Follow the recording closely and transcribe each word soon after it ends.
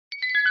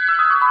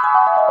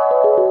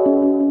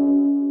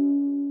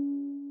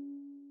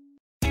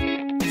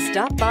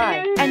Stop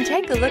by and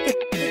take a look at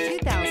the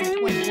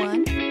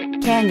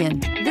 2021 Canyon.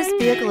 This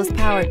vehicle is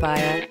powered by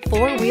a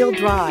 4-wheel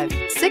drive,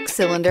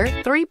 6-cylinder,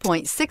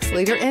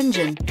 3.6-liter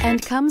engine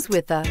and comes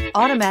with a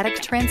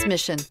automatic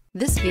transmission.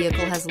 This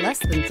vehicle has less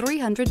than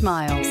 300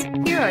 miles.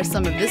 Here are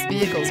some of this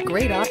vehicle's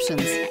great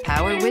options: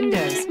 power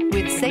windows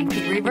with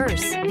safety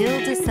reverse, hill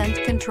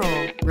descent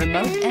control,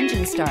 remote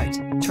engine start,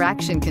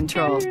 traction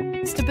control,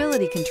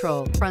 stability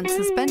control, front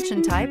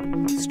suspension type,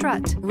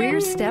 strut,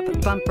 rear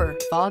step bumper,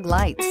 fog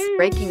lights,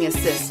 braking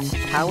assist,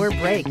 power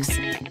brakes.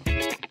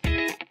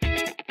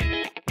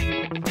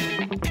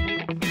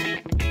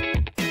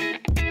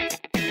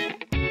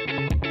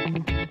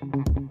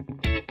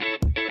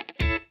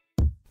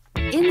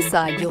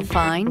 Inside you'll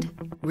find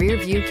rear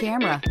view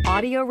camera,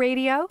 audio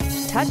radio,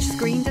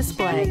 touchscreen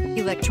display,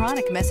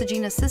 electronic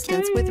messaging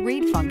assistance with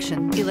read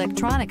function,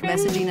 electronic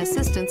messaging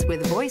assistance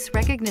with voice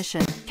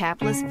recognition,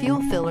 capless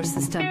fuel filler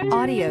system,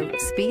 audio,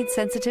 speed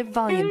sensitive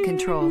volume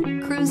control,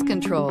 cruise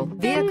control,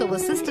 vehicle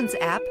assistance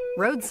app,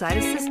 roadside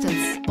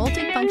assistance,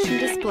 multifunction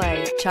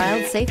display,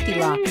 child safety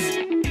locks.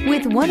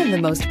 With one of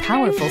the most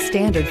powerful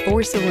standard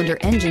 4-cylinder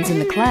engines in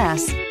the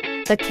class,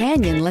 the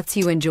Canyon lets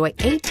you enjoy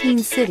 18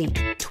 city,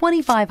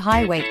 25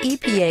 highway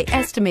EPA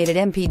estimated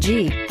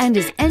MPG and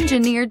is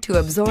engineered to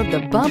absorb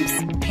the bumps,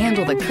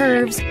 handle the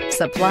curves,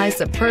 supply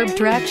superb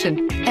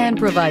traction, and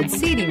provide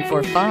seating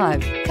for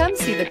 5. Come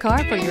see the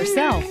car for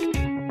yourself.